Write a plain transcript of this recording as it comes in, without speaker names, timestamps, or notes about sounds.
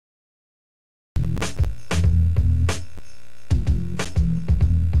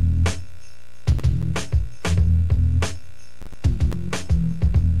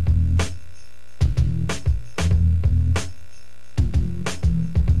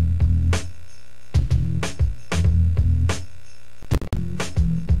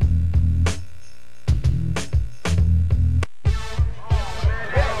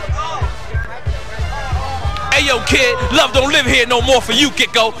yo, kid, love don't live here no more for you,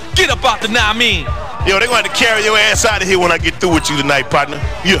 Kicko. Get up out the N.O.R.E. Yo, they gonna have to carry your ass out of here when I get through with you tonight, partner.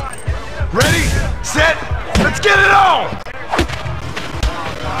 Yeah. Ready, set, let's get it on!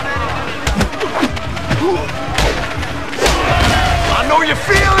 I know you're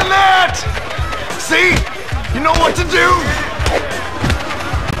feeling that! See? You know what to do?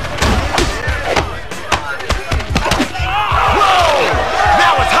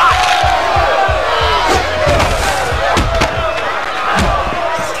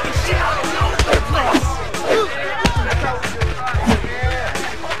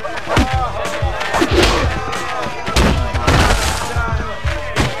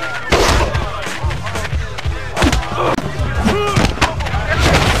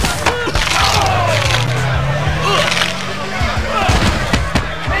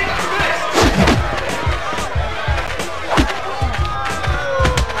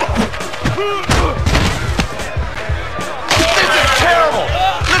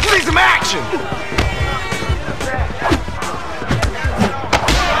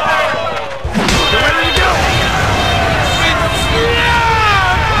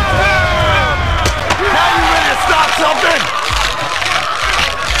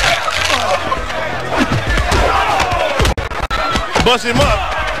 Bust him up.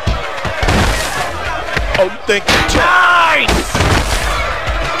 Oh, you think you're tough? Nice!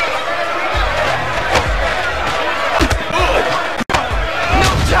 No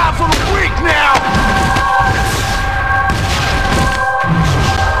time for the weak now!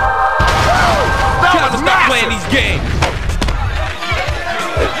 Time to stop playing these games.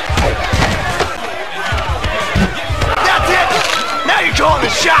 That's it! Now you're calling the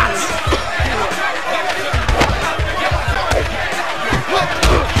shots!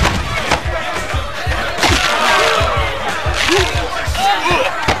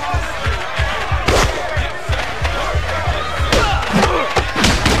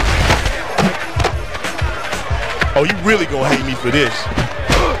 Oh, you really gonna hate me for this.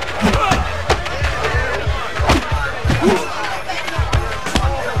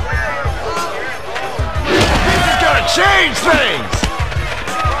 This is gonna change things!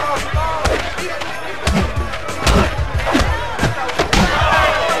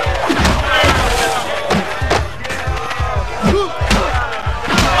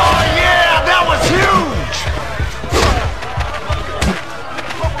 Oh yeah, that was huge!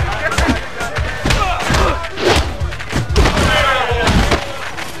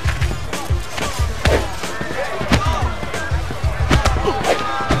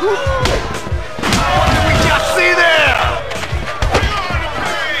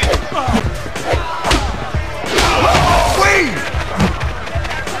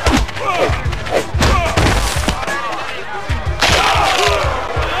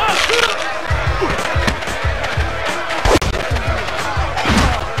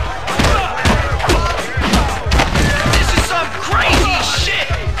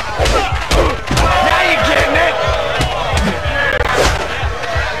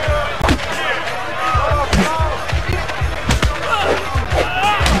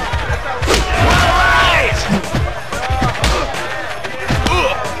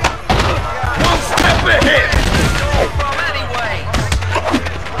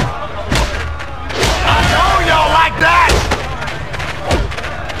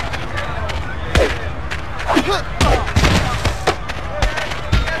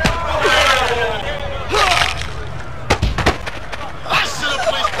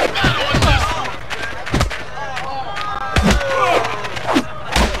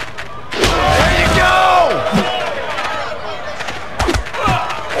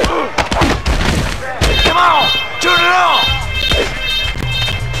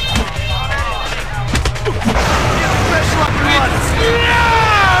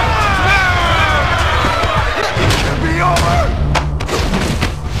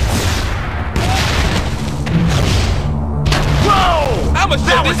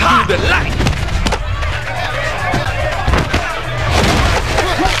 That was hot. The light.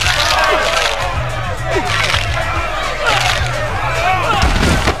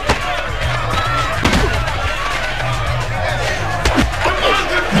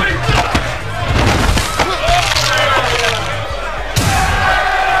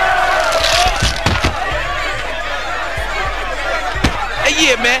 Hey,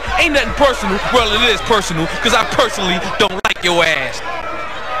 yeah, man, ain't nothing personal. Well, it is personal, because I personally don't like your ass.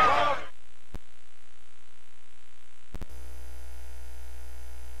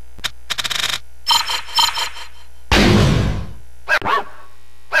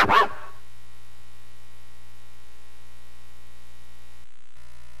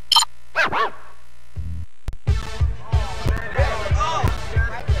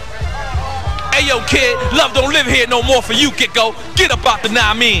 Hey yo kid, love don't live here no more for you, Kicko. Get up out the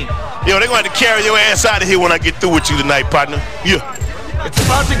N.O.R.E. Yo, they're going to carry your ass out of here when I get through with you tonight, partner. Yeah. It's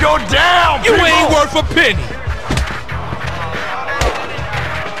about to go down, You people. ain't worth a penny.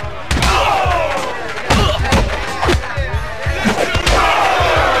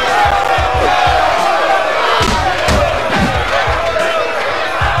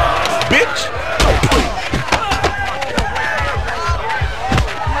 Bitch.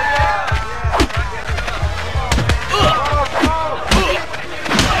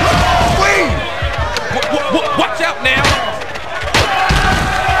 Watch out now.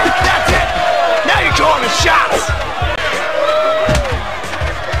 That's it. Now you're calling the shots.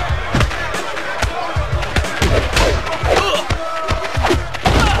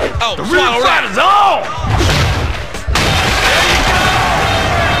 Oh, The real swallow fight that. is on.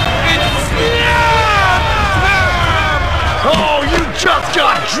 Oh, you just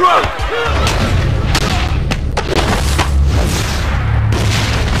got drunk.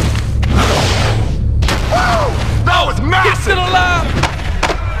 That was He's massive. still alive.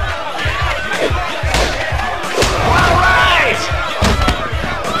 All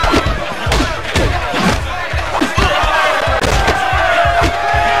right.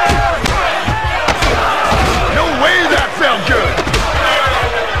 No way that felt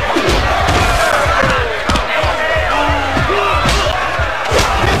good.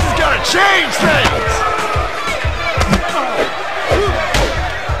 This is gonna change things.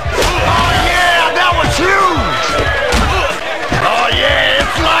 Oh yeah, that was huge. Oh yeah,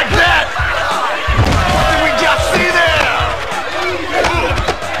 it's like that. What did we just see there?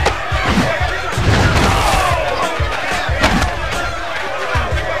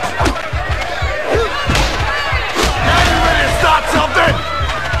 Now you ready to start something?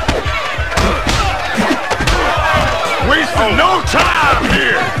 Wasting no time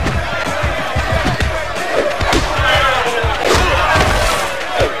here.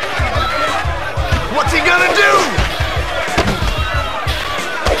 What's he gonna do?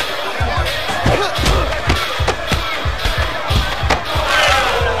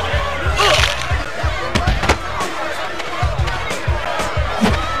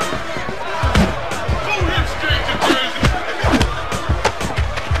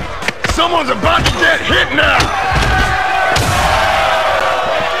 Someone's about to get hit now!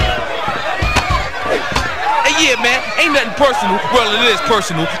 Hey yeah man, ain't nothing personal. Well it is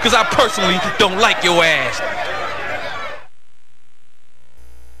personal, cause I personally don't like your ass.